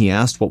 and when he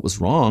asked what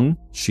was wrong,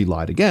 she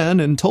lied again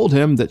and told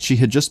him that she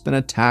had just been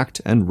attacked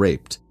and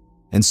raped.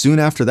 And soon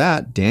after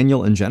that,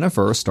 Daniel and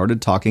Jennifer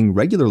started talking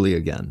regularly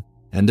again.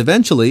 And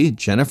eventually,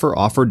 Jennifer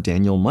offered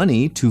Daniel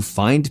money to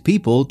find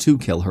people to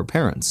kill her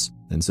parents.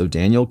 And so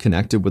Daniel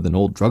connected with an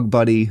old drug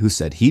buddy who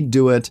said he'd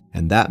do it,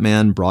 and that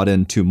man brought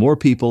in 2 more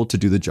people to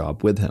do the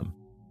job with him.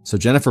 So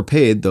Jennifer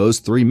paid those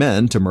 3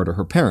 men to murder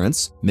her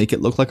parents, make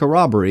it look like a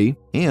robbery,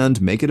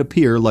 and make it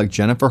appear like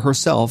Jennifer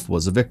herself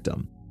was a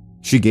victim.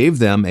 She gave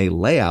them a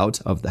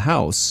layout of the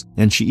house,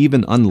 and she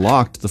even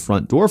unlocked the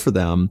front door for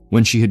them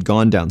when she had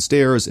gone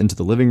downstairs into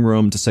the living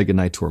room to say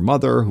goodnight to her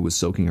mother, who was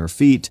soaking her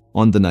feet,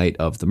 on the night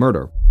of the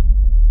murder.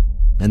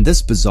 And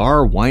this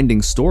bizarre,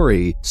 winding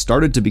story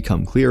started to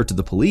become clear to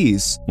the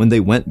police when they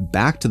went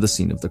back to the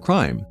scene of the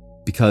crime.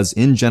 Because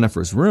in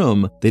Jennifer's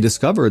room, they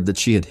discovered that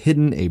she had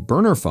hidden a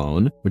burner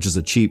phone, which is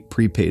a cheap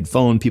prepaid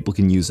phone people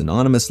can use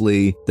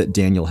anonymously, that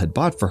Daniel had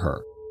bought for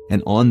her.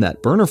 And on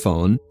that burner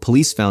phone,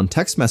 police found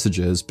text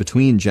messages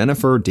between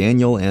Jennifer,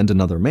 Daniel, and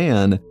another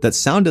man that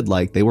sounded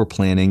like they were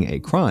planning a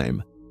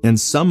crime. And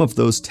some of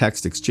those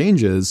text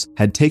exchanges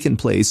had taken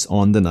place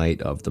on the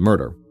night of the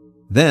murder.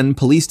 Then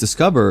police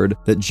discovered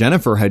that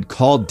Jennifer had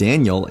called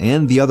Daniel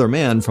and the other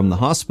man from the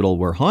hospital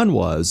where Han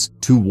was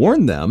to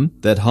warn them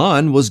that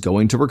Han was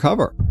going to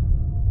recover.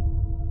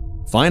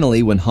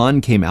 Finally, when Han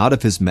came out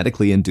of his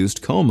medically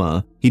induced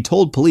coma, he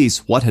told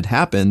police what had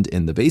happened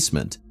in the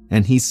basement.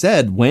 And he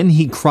said when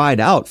he cried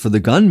out for the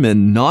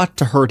gunman not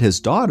to hurt his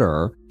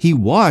daughter, he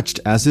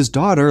watched as his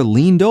daughter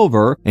leaned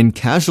over and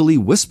casually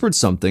whispered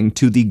something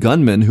to the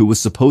gunman who was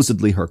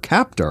supposedly her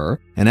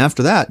captor. And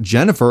after that,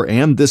 Jennifer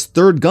and this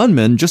third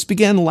gunman just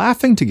began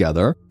laughing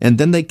together, and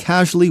then they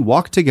casually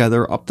walked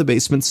together up the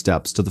basement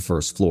steps to the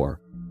first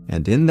floor.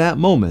 And in that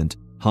moment,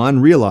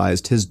 Han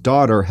realized his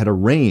daughter had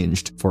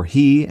arranged for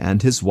he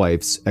and his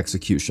wife's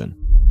execution.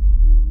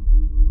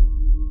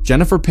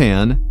 Jennifer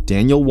Pan,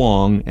 Daniel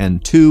Wong,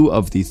 and 2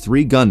 of the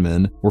 3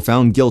 gunmen were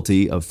found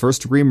guilty of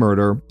first-degree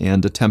murder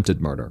and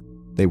attempted murder.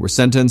 They were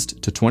sentenced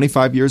to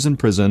 25 years in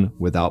prison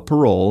without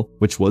parole,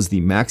 which was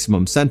the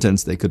maximum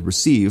sentence they could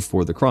receive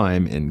for the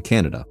crime in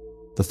Canada.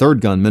 The 3rd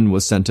gunman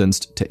was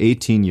sentenced to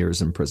 18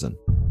 years in prison.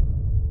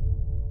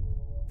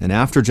 And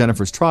after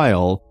Jennifer's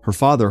trial, her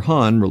father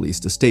Han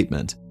released a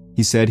statement.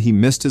 He said he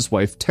missed his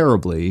wife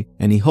terribly,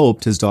 and he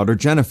hoped his daughter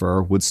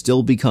Jennifer would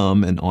still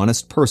become an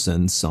honest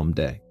person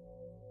someday.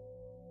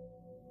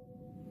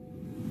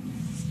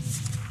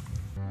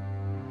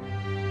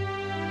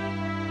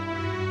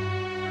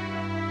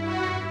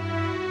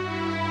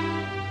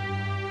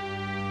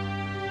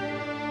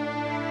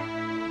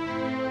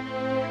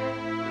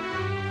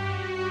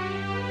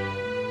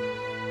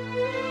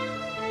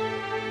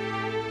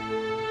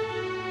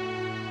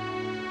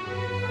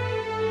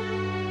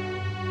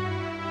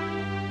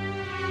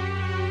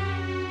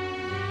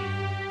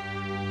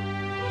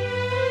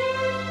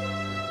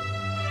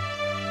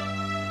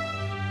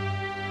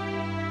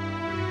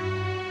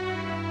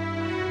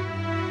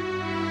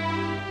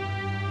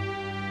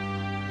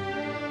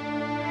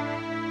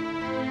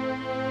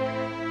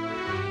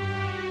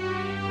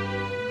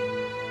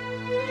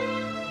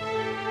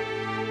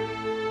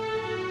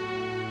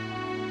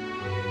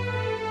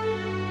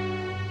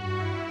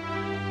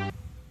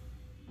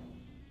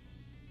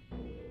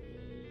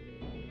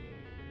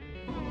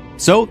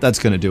 So that's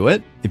going to do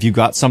it. If you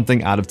got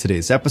something out of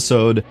today's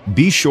episode,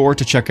 be sure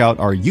to check out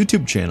our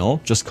YouTube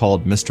channel, just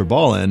called Mr.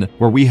 Ballin,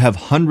 where we have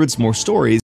hundreds more stories